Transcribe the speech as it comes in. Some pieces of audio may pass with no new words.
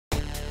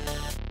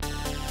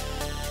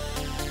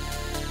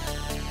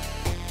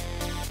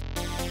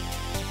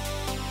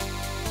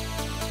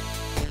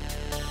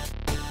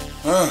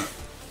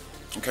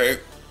Okay,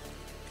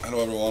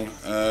 hello everyone.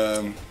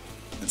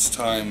 It's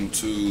time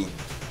to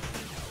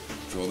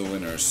draw the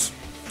winners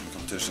in the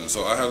competition.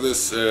 So I have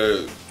this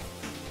hat,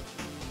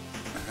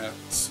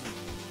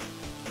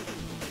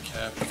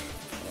 cap, I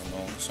don't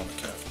know, it's not a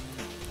cap,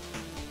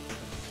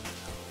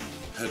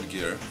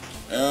 headgear.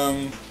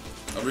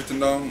 I've written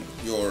down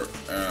your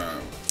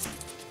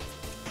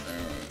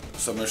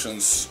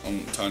submissions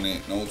on tiny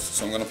notes,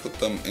 so I'm gonna put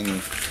them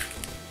in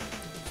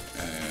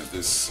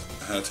this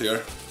hat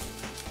here.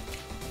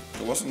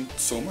 There wasn't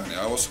so many.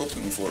 I was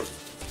hoping for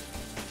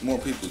more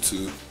people to,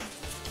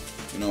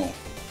 you know,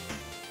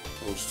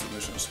 post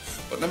submissions.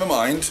 But never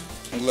mind.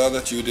 I'm glad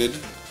that you did.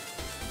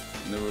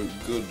 And there were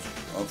good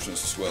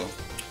options as well.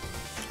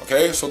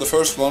 Okay, so the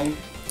first one,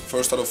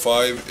 first out of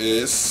 5,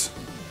 is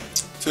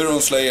Tyrone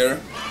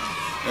Slayer,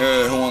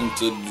 who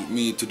wanted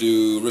me to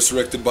do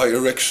Resurrected by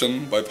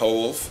Erection by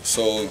Powerwolf.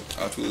 So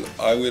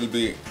I will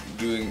be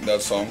doing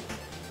that song.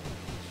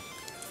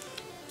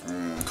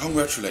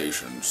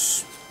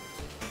 Congratulations.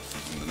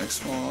 And the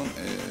next one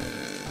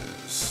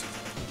is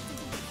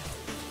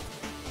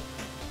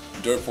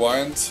Derp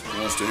Wyant,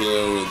 who wants to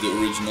hear the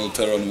original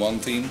Terran 1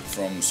 theme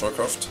from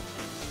StarCraft.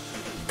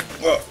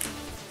 Well,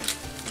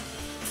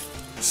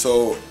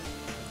 so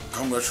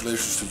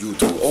congratulations to you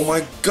too. Oh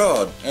my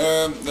god!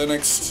 The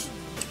next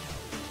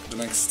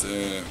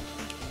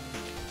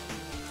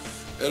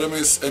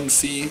Eramis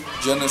MC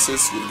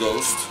Genesis with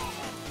Ghost.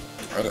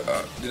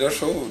 Did I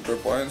show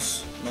Derp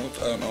Wyant's note?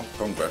 I don't know.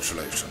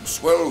 Congratulations.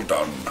 Well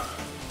done.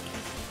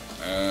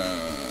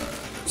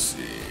 Let's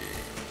see.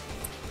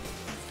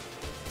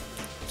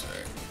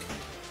 Take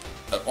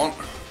that one.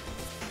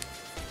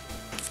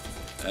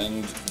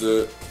 And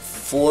the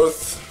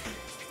fourth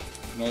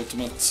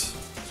penultimate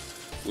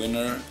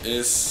winner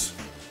is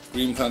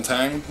Green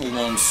Plantain, who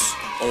wants,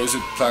 or is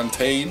it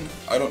Plantain?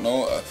 I don't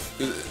know.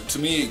 To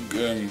me,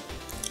 Plantain,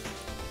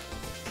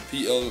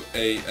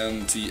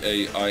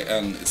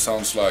 it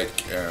sounds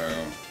like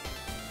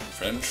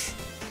French.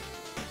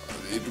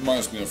 It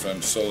reminds me of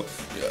French, so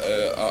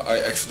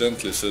I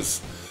accidentally says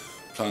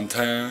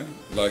plantain,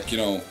 like, you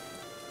know,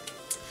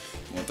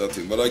 you want that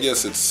thing, but I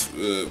guess it's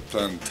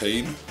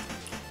plantain.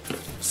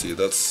 See,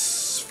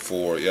 that's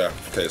 4, yeah.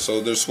 Okay, so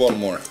there's one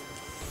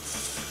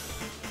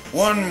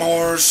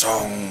more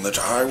song that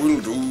I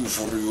will do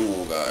for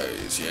you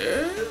guys,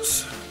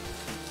 yes?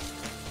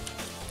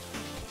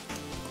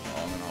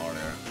 Long and hard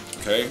here.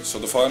 Okay, so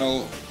the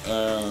final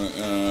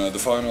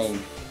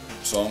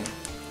song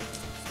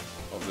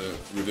of the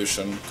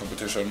revision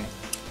competition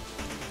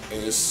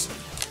is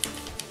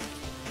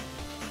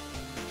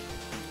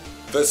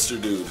Vester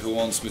Dude, who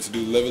wants me to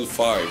do Level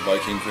 5 by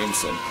King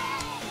Crimson.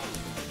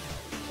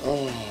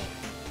 Oh.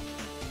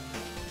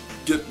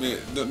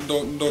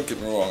 Don't get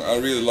me wrong, I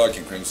really like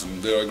King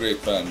Crimson, they're a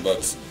great band,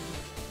 but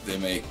they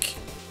make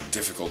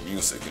difficult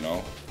music, you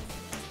know.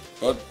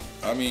 But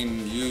I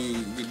mean,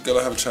 you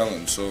gotta have a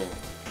challenge, so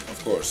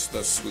of course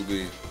that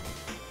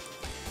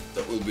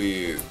will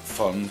be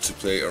fun to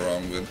play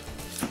around with.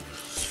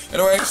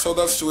 Anyway, so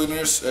that's the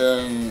winners.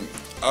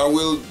 I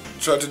will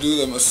try to do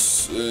them as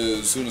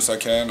soon as I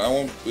can.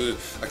 I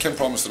can't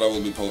promise that I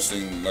will be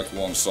posting like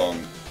one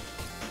song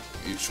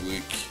each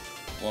week,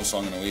 one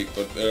song in a week,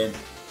 but I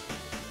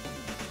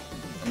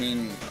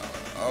mean,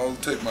 I'll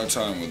take my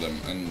time with them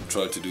and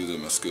try to do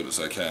them as good as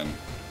I can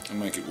and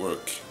make it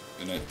work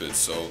in 8-bit.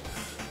 So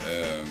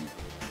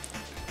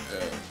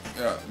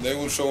yeah, they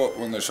will show up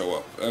when they show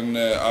up, and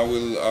I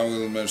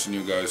will mention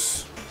you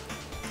guys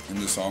in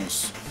the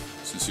songs,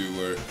 since you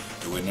were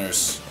the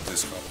winners of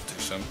this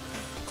competition.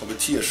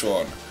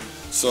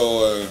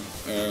 So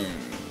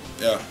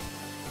yeah,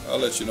 I'll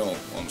let you know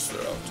once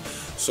they're out.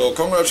 So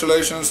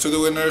congratulations to the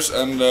winners,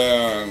 and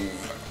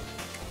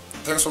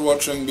thanks for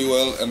watching, be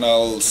well, and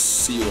I'll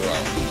see you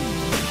around.